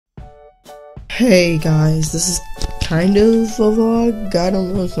Hey guys, this is kind of a vlog. I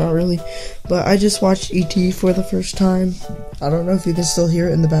don't know, it's not really. But I just watched E.T. for the first time. I don't know if you can still hear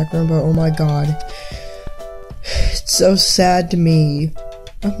it in the background, but oh my god. It's so sad to me.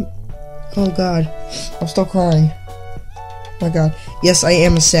 Oh god, I'm still crying. Oh my god. Yes, I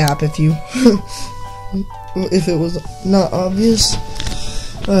am a sap if you... if it was not obvious.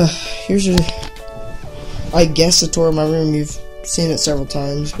 Here's I guess a tour of my room. You've seen it several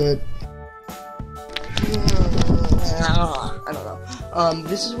times, but... I don't know.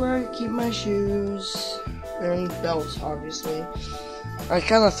 This is where I keep my shoes and belts, obviously. I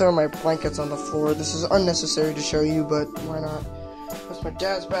kind of throw my blankets on the floor. This is unnecessary to show you, but why not? That's my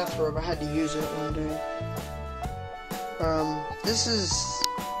dad's bathrobe. I had to use it one day. This is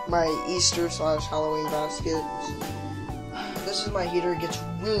my Easter/Halloween basket. This is my heater. It gets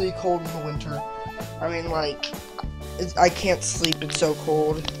really cold in the winter. I mean, like, I can't sleep. It's so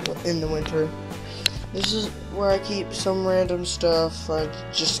cold in the winter. This is where I keep some random stuff. I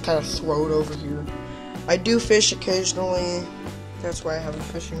just kind of throw it over here. I do fish occasionally. That's why I have a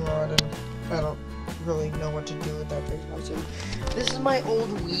fishing rod, and I don't really know what to do with that big one. This is my old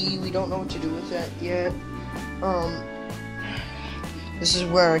Wii. We don't know what to do with that yet. This is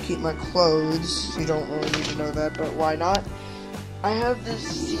where I keep my clothes. You don't really need to know that, but why not? I have this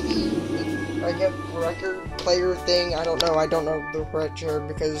CD, I get record player thing. I don't know the right term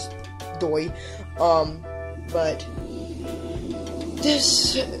because doy. But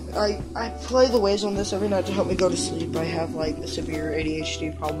this, I play the waves on this every night to help me go to sleep. I have like a severe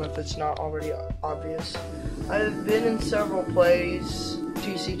ADHD problem if it's not already obvious. I've been in several plays,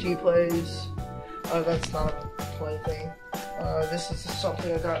 TCT plays. That's not a play thing. This is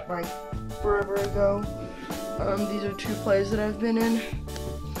something I got like forever ago. These are two plays that I've been in.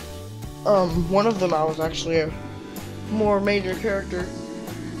 One of them I was actually a more major character.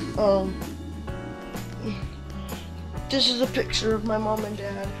 This is a picture of my mom and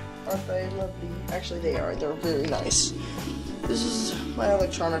dad. Aren't they lovely? Actually, they are. They're very nice. This is my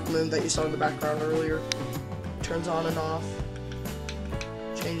electronic moon that you saw in the background earlier. Turns on and off.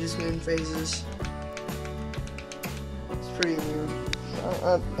 Changes moon phases. It's pretty weird.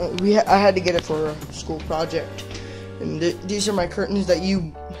 I had to get it for a school project. And these are my curtains that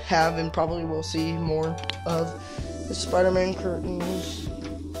you have and probably will see more of. The Spider-Man curtains.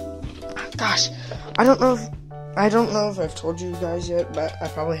 Gosh, I don't know if I've told you guys yet, but I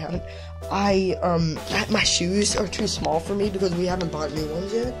probably haven't. My shoes are too small for me because we haven't bought new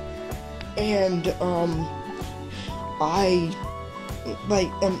ones yet. And,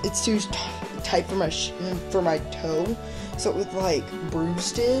 it's too tight for my toe, so it like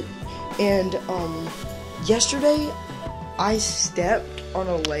bruised it. And, yesterday, I stepped on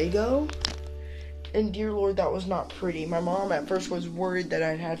a Lego. And dear Lord, that was not pretty. My mom at first was worried that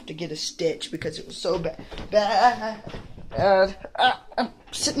I'd have to get a stitch because it was so bad. I'm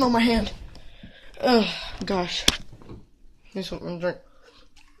sitting on my hand. Oh, gosh. Here's something to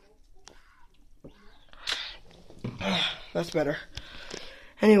drink. That's better.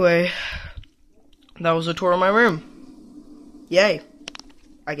 Anyway, that was a tour of my room. Yay,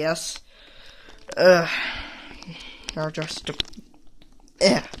 I guess. Now just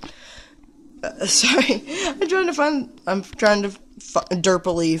sorry, I'm trying to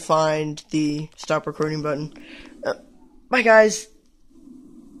derpily find the stop recording button. Bye guys.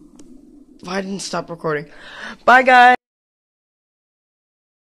 I didn't stop recording. Bye guys.